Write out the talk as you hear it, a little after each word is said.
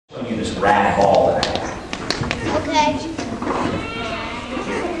you this rad ball that I have. Okay.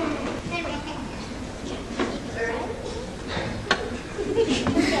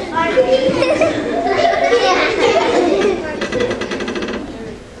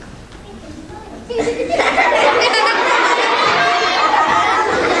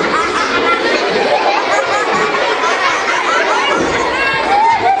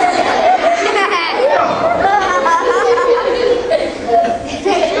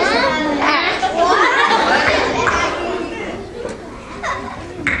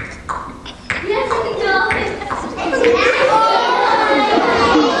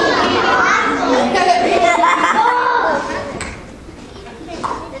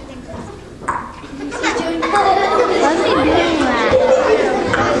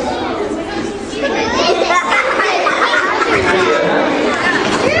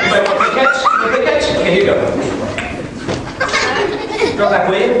 Throw back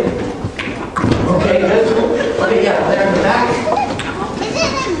with. Okay, good. Okay, yeah, there in the back.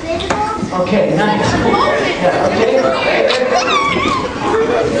 Okay, nice. Yeah, okay.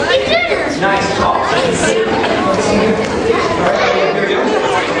 Nice talk. Let's see here. All right, here we go.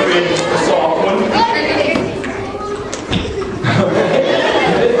 We're in the soft one. Okay,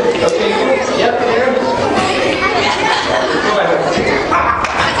 good. Okay, good. Yep, there. Go back.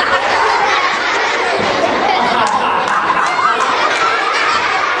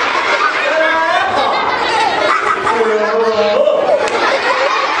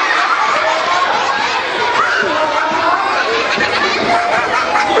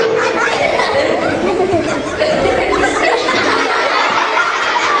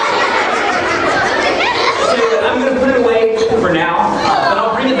 For now, but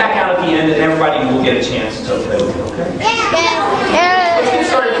I'll bring it back out at the end and everybody will get a chance to play with it, okay? Yeah. Let's get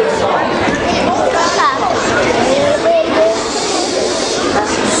started with the song.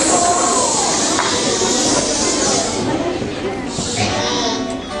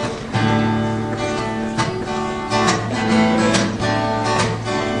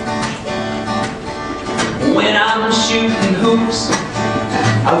 When I'm shooting hoops,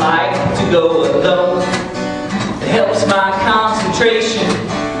 I like to go alone. Helps my concentration,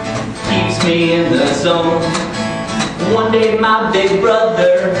 keeps me in the zone. One day my big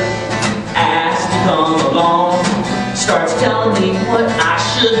brother asked to come along, starts telling me what I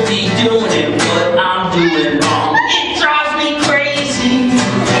should be doing and what I'm doing wrong. It drives me crazy,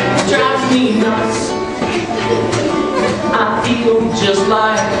 it drives me nuts. I feel just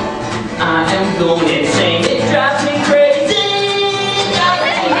like I am going insane. It drives me crazy.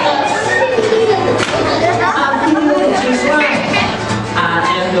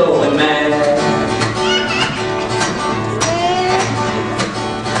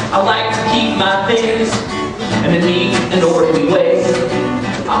 I like to keep my things in a neat and orderly way.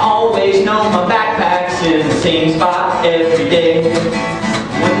 I always know my backpack's in the same spot every day.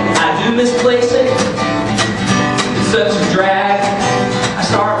 When I do misplace it, it's such a drag. I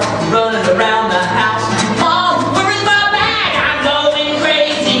start running around the house. Mom, where is my bag? I'm going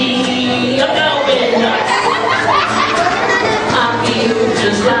crazy. I'm going nuts. I feel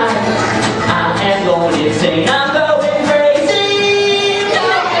just like I am going insane. I'm going crazy.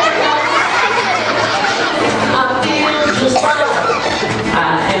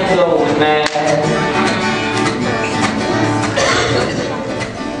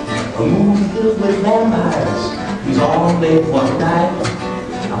 A movie filled with vampires who's on late one night.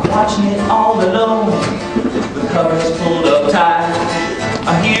 I'm watching it all alone, the cover's pulled up tight. I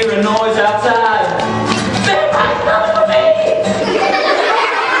hear a noise outside. Vampires coming for me!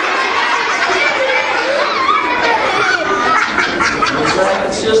 Looks like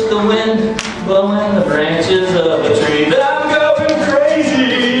it's just the wind blowing the branches of a tree. But I'm going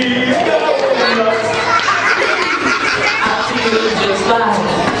crazy! Just like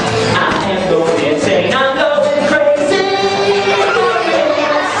I am going insane. I'm going crazy.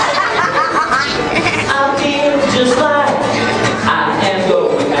 I feel just like I am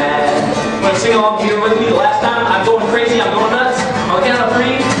going mad. Let's sing all of you.